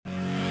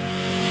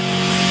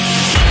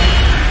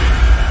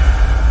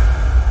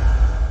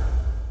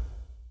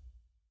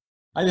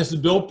Hi, this is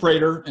Bill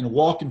Prater, and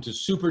welcome to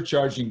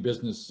Supercharging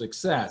Business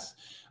Success.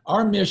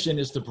 Our mission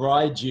is to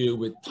provide you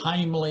with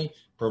timely,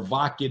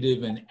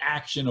 provocative, and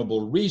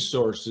actionable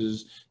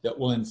resources that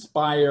will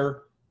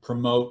inspire,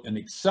 promote, and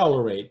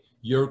accelerate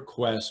your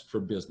quest for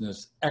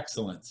business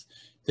excellence.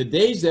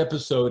 Today's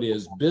episode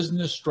is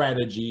Business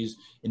Strategies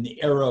in the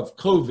Era of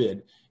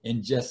COVID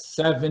in just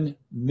 7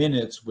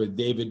 minutes with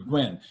David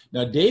Gwynn.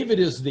 Now, David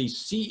is the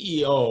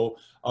CEO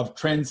of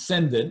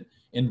Transcendent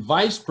and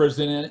Vice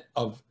President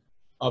of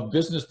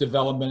Business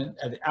Development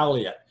at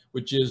Alliant,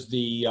 which is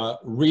the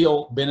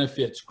Real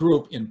Benefits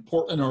Group in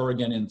Portland,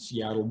 Oregon, and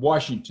Seattle,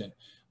 Washington.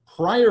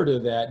 Prior to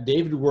that,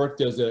 David worked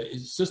as an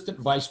Assistant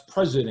Vice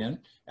President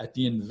at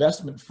the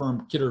investment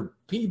firm Kidder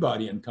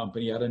Peabody and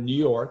Company out of New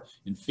York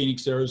in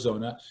Phoenix,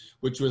 Arizona,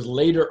 which was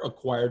later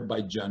acquired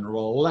by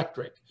General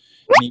Electric.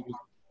 And he was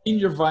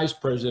Senior Vice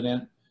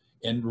President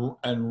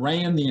and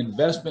ran the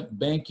investment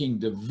banking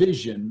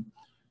division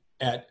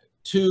at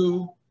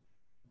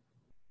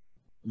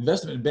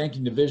investment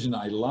banking division,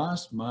 I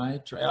lost my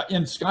track,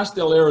 in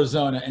Scottsdale,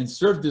 Arizona, and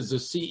served as the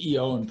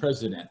CEO and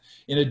president.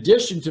 In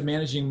addition to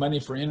managing money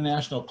for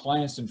international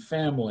clients and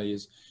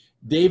families,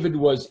 David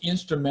was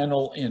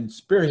instrumental in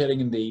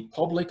spearheading the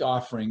public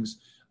offerings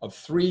of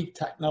 3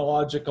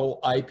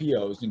 technological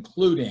IPOs,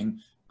 including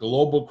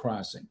Global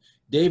Crossing.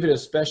 David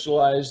has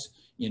specialized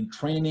in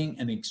training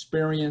and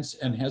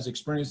has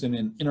experience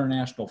in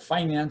international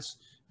finance,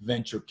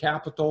 venture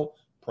capital,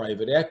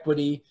 private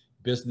equity,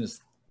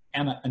 business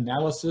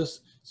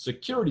analysis,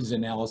 securities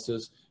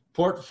analysis,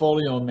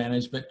 portfolio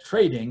management,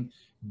 trading,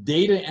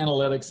 data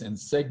analytics and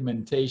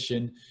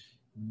segmentation,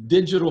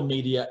 digital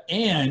media,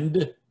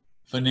 and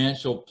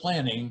financial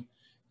planning.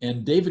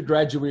 And David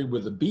graduated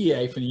with a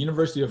BA from the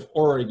University of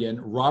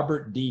Oregon,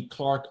 Robert D.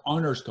 Clark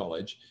Honors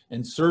College,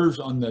 and serves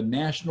on the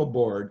national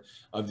board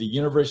of the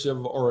University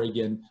of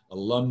Oregon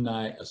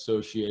Alumni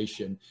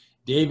Association.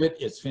 David,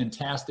 it's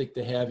fantastic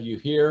to have you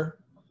here.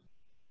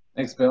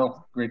 Thanks,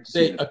 Bill. Great to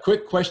see you. A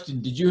quick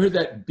question. Did you hear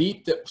that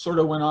beep that sort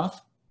of went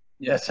off?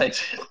 Yes, I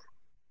did.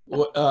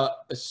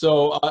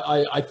 So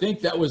I think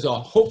that was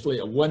hopefully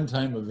a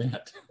one-time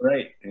event.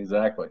 Right,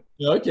 exactly.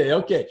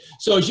 Okay.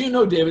 So as you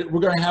know, David,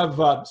 we're going to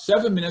have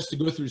 7 minutes to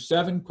go through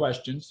 7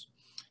 questions.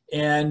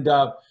 And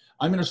I'm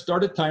going to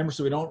start a timer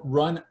so we don't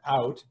run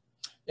out.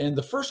 And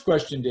the first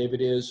question, David,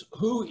 is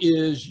who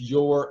is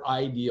your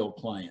ideal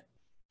client?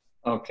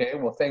 Okay,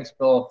 well, thanks,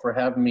 Bill, for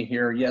having me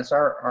here. Yes,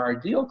 our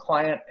ideal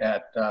client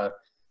at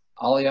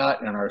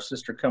Alliant and our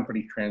sister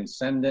company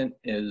Transcendent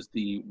is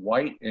the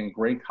white and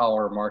gray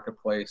collar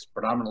marketplace,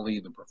 predominantly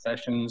the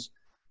professions,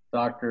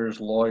 doctors,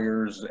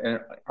 lawyers,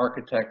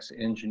 architects,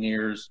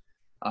 engineers,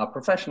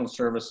 professional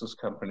services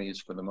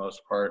companies for the most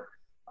part,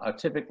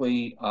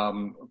 typically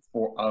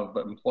of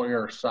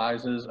employer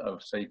sizes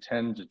of say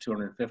 10 to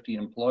 250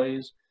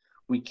 employees.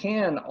 We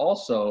can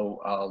also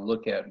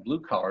look at blue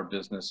collar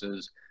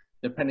businesses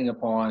depending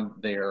upon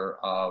their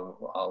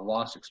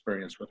loss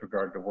experience with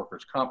regard to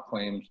workers' comp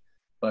claims,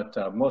 but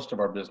most of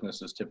our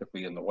business is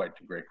typically in the white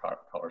to gray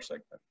collar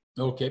segment.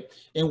 Okay,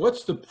 and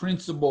what's the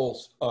principal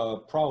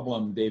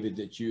problem, David,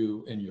 that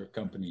you and your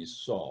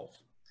companies solve?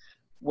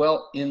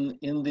 Well, in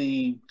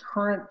the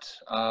current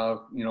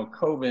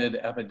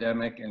COVID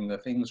epidemic and the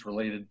things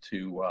related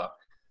to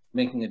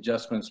making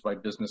adjustments by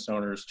business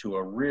owners to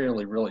a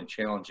really, really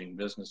challenging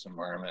business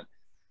environment,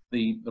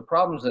 the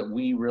problems that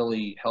we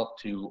really help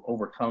to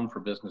overcome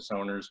for business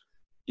owners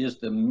is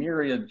the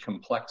myriad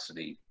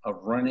complexity of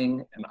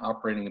running and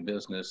operating a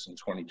business in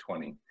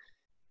 2020.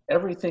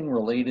 Everything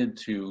related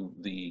to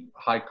the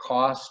high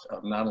cost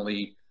of not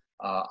only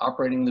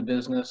operating the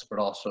business, but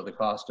also the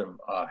cost of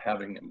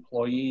having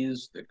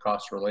employees, the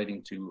costs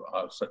relating to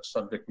such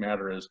subject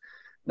matter as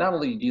not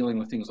only dealing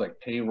with things like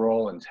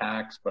payroll and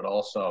tax, but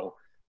also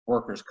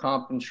workers'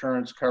 comp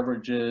insurance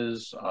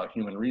coverages,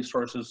 human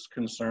resources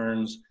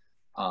concerns,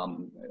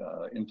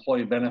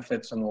 employee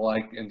benefits and the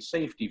like, and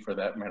safety for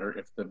that matter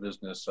if the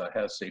business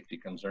has safety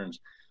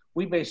concerns.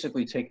 We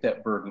basically take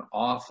that burden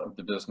off of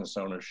the business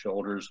owner's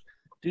shoulders,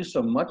 do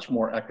so much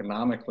more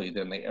economically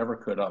than they ever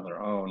could on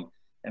their own,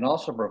 and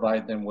also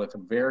provide them with a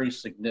very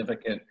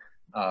significant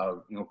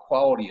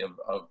quality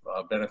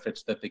of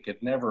benefits that they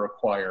could never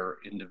acquire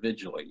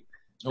individually.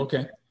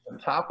 Okay. On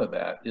top of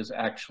that is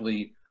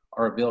actually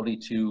our ability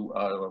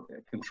to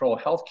control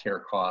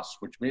healthcare costs,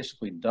 which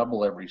basically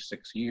double every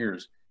 6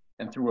 years.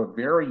 And through a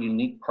very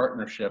unique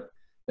partnership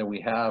that we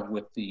have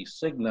with the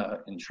Cigna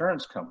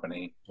insurance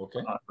company,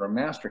 for a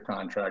master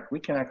contract, we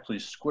can actually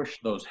squish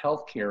those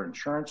healthcare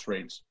insurance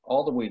rates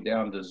all the way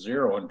down to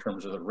 0 in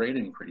terms of the rate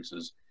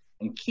increases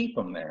and keep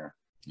them there.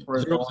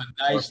 Zero's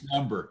a nice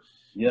number.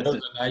 Yes, that's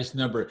a nice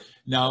number.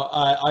 Now,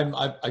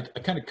 I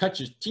kind of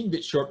cut you a teeny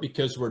bit short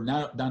because we're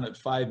now down at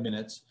 5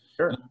 minutes.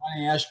 Sure. And I want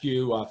to ask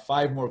you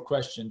 5 more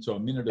questions, so a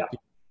minute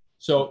apiece.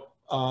 So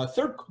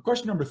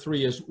question number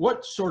 3 is,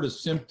 what sort of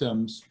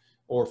symptoms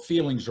or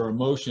feelings or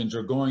emotions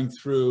are going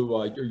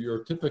through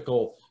your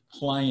typical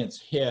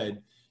client's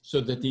head so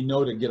that they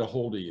know to get a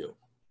hold of you?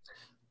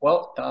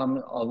 Well,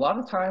 a lot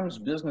of times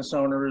business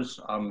owners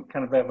kind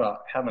of have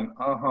an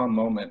aha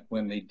moment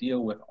when they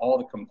deal with all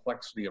the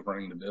complexity of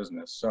running the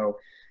business. So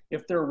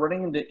if they're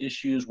running into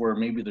issues where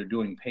maybe they're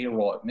doing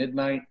payroll at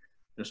midnight,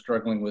 they're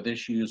struggling with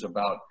issues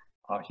about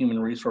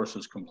human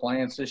resources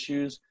compliance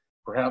issues,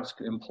 perhaps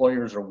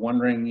employers are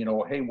wondering,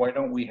 hey, why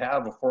don't we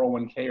have a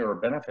 401k or a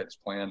benefits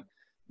plan?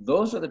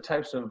 Those are the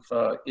types of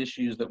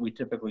issues that we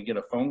typically get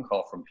a phone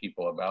call from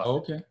people about.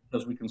 Okay.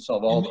 Because we can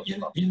solve all those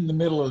problems. In the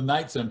middle of the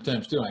night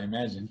sometimes too, I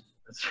imagine.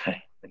 That's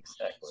right,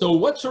 exactly. So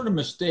what sort of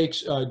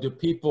mistakes do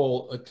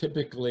people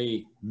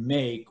typically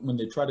make when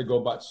they try to go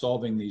about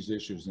solving these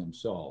issues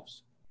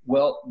themselves?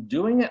 Well,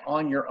 doing it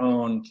on your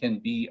own can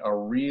be a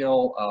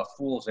real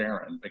fool's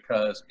errand,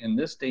 because in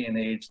this day and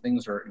age,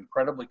 things are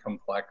incredibly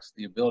complex.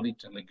 The ability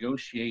to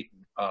negotiate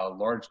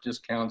large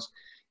discounts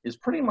is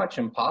pretty much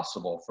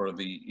impossible for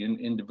the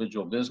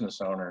individual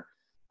business owner.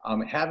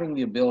 Having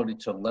the ability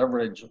to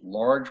leverage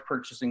large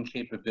purchasing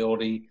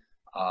capability,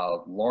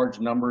 large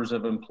numbers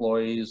of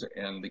employees,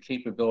 and the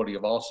capability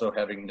of also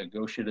having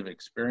negotiative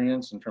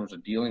experience in terms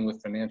of dealing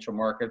with financial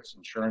markets,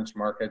 insurance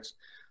markets,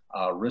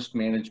 risk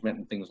management,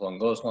 and things along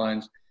those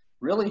lines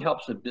really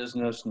helps a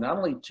business not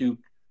only to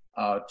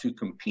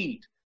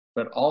compete,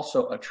 but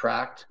also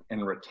attract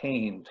and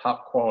retain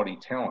top quality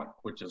talent,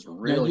 which is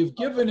really— Now you've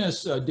given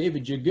us,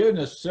 David, you've given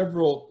us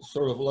several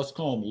sort of, let's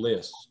call them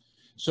lists.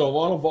 So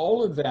out of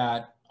all of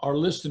that, our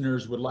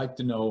listeners would like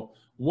to know,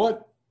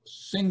 what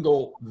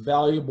single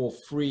valuable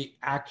free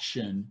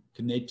action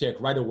can they take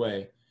right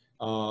away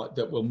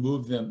that will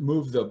move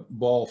the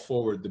ball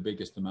forward the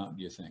biggest amount,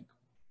 do you think?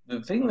 The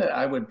thing that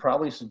I would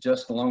probably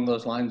suggest along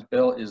those lines,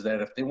 Bill, is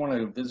that if they want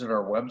to visit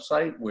our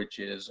website, which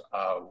is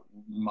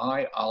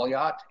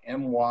myaliat,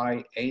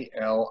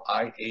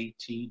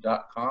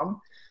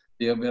 myaliat.com,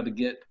 they'll be able to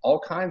get all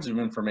kinds of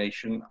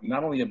information,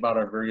 not only about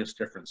our various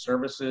different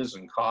services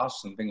and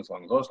costs and things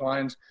along those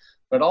lines,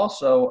 but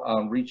also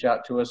reach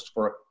out to us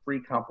for a free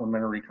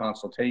complimentary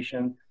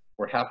consultation.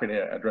 We're happy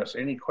to address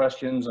any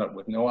questions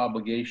with no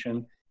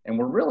obligation, and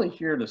we're really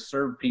here to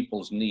serve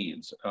people's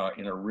needs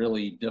in a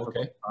really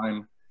difficult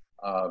time.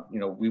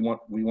 We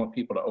want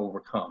people to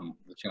overcome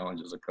the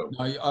challenges of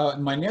COVID.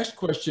 My next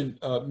question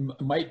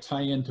might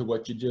tie into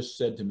what you just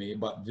said to me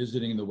about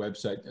visiting the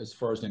website as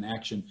far as an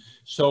action.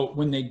 So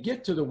when they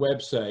get to the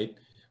website,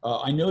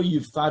 I know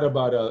you've thought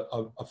about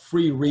a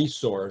free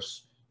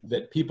resource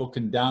that people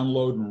can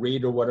download and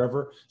read or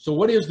whatever. So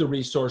what is the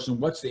resource,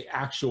 and what's the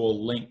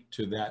actual link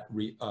to that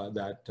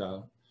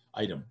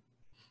item?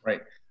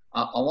 Right.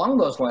 Along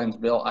those lines,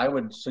 Bill, I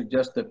would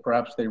suggest that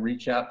perhaps they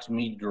reach out to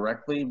me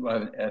directly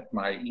at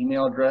my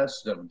email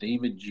address of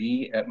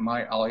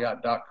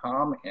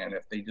davidg@myaliat.com. And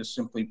if they just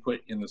simply put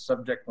in the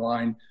subject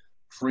line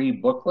free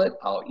booklet,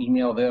 I'll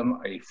email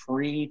them a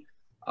free,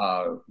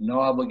 no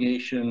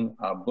obligation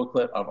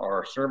booklet of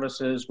our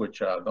services, which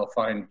they'll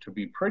find to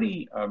be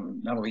pretty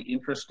not only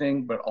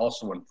interesting, but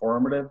also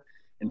informative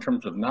in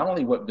terms of not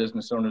only what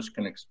business owners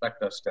can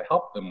expect us to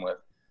help them with,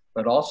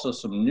 but also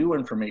some new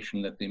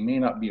information that they may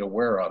not be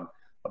aware of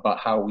about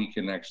how we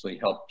can actually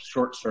help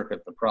short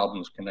circuit the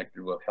problems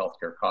connected with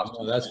healthcare costs.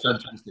 Oh, that's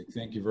fantastic.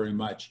 Thank you very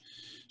much.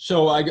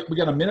 So we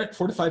got a minute,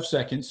 45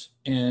 seconds.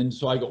 And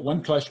so I got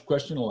one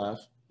question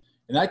left.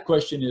 And that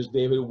question is,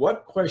 David,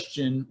 what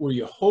question were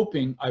you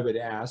hoping I would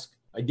ask?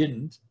 I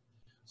didn't.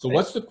 So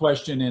what's the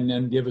question? And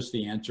then give us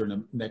the answer in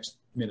the next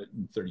minute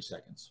and 30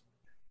 seconds.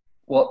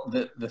 Well,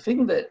 the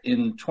thing that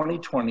in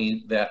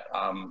 2020 that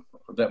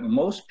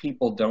most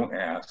people don't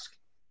ask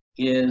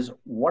is,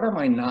 what am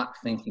I not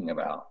thinking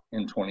about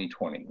in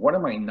 2020? What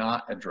am I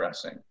not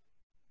addressing?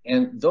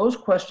 And those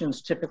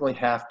questions typically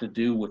have to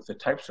do with the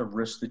types of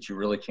risks that you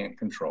really can't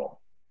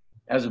control.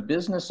 As a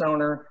business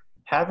owner,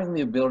 having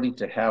the ability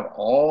to have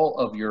all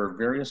of your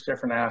various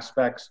different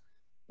aspects,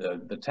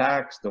 the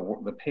tax,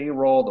 the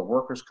payroll, the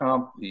workers'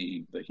 comp,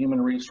 the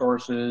human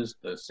resources,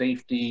 the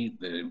safety,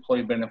 the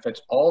employee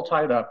benefits, all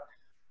tied up,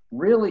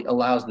 really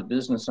allows the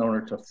business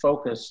owner to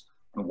focus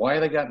on why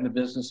they got into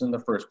business in the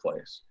first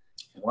place,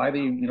 why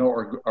they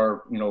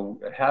are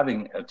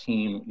having a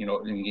team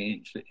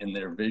engaged in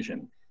their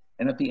vision.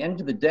 And at the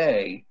end of the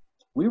day,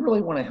 we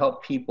really want to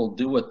help people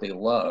do what they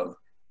love,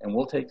 and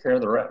we'll take care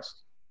of the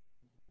rest.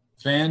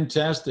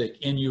 Fantastic.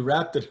 And you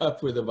wrapped it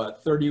up with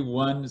about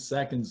 31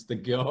 seconds to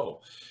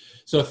go.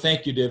 So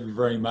thank you, David,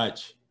 very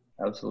much.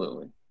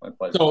 Absolutely. My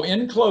pleasure. So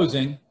in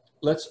closing,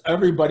 let's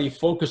everybody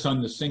focus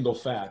on the single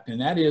fact,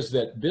 and that is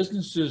that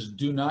businesses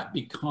do not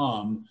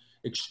become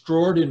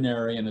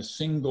extraordinary in a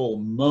single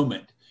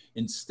moment.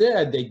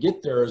 Instead, they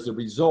get there as a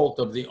result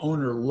of the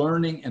owner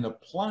learning and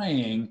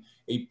applying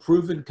a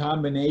proven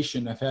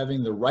combination of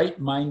having the right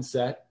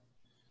mindset,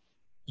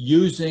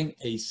 using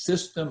a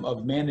system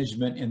of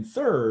management, and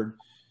third,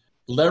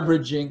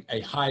 leveraging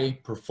a high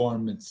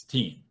performance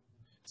team.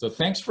 So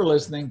thanks for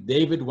listening.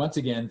 David, once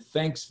again,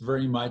 thanks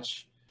very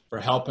much for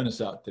helping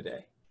us out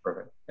today.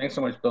 Perfect. Thanks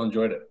so much, Bill.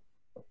 Enjoyed it.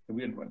 Have a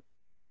good one.